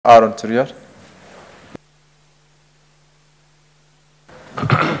Aaron Turiot.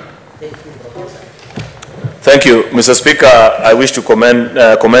 Thank you, Mr. Speaker. I wish to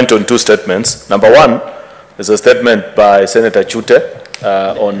comment on two statements. Number one is a statement by Senator Chute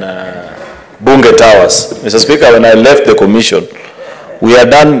on Bunge Towers. Mr. Speaker, when I left the commission, we had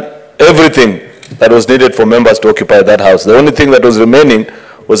done everything that was needed for members to occupy that house. The only thing that was remaining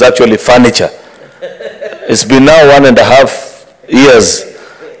was actually furniture. It's been now 1.5 years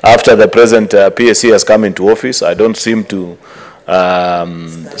after the present PSC has come into office. I don't seem to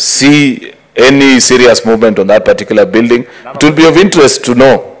see any serious movement on that particular building. It will be of interest to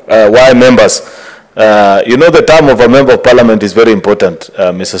know why members, you know, the term of a member of parliament is very important,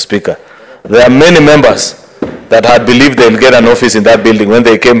 Mr. Speaker. There are many members that had believed they'll get an office in that building when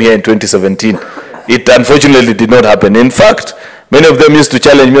they came here in 2017. It unfortunately did not happen. In fact, many of them used to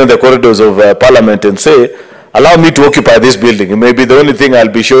challenge me on the corridors of parliament and say, allow me to occupy this building. It may be the only thing I'll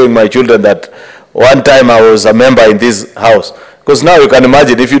be showing my children that one time I was a member in this house. Because now you can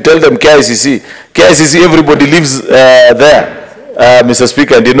imagine, if you tell them KICC, everybody lives there, Mr.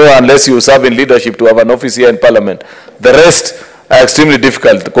 Speaker, and you know, unless you serve in leadership to have an office here in Parliament, the rest are extremely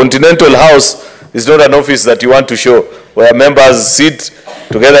difficult. The Continental House is not an office that you want to show, where members sit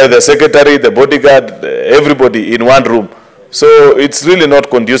together with the secretary, the bodyguard, everybody in one room. So it's really not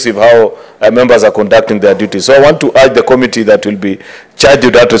conducive how members are conducting their duties. So I want to urge the committee that will be charged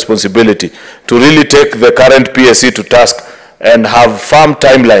with that responsibility to really take the current PSC to task and have firm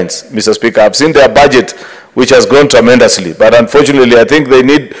timelines, Mr. Speaker. I've seen their budget, which has grown tremendously, but unfortunately, I think we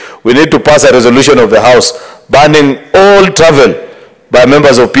need to pass a resolution of the House banning all travel by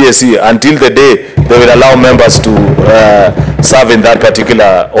members of PSC until the day they will allow members to serve in that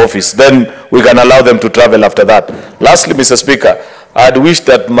particular office. Then we can allow them to travel after that. Lastly, Mr. Speaker, I'd wish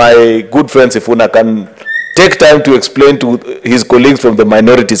that my good friend Sifuna can take time to explain to his colleagues from the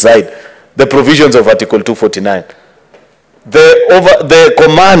minority side the provisions of Article 249. The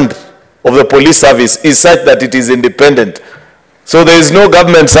command of the police service is such that it is independent. So there is no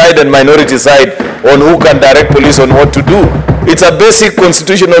government side and minority side on who can direct police on what to do. It's a basic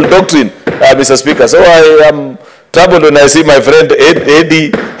constitutional doctrine, Mr. Speaker. So I am troubled when I see my friend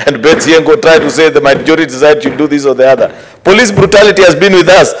Eddie and Betsy Yengo try to say the majority side should do this or the other. Police brutality has been with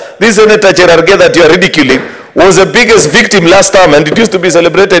us. This Senator Cherargei that you are ridiculing was the biggest victim last time, and it used to be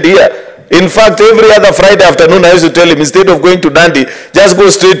celebrated here. In fact, every other Friday afternoon, I used to tell him, instead of going to Dandi, just go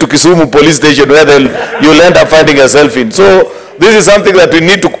straight to Kisumu police station where you'll end up finding yourself in. So this is something that we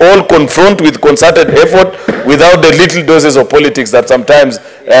need to all confront with concerted effort without the little doses of politics that sometimes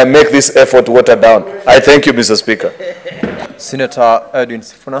make this effort watered down. I thank you, Mr. Speaker. Senator Edwin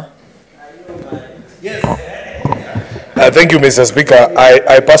Sifuna. Yes. Thank you, Mr. Speaker.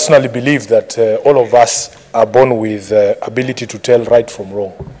 I personally believe that all of us are born with ability to tell right from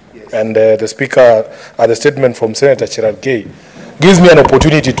wrong. And the Speaker, the statement from Senator Cherargei gives me an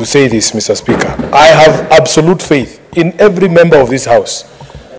opportunity to say this, Mr. Speaker. I have absolute faith in every member of this House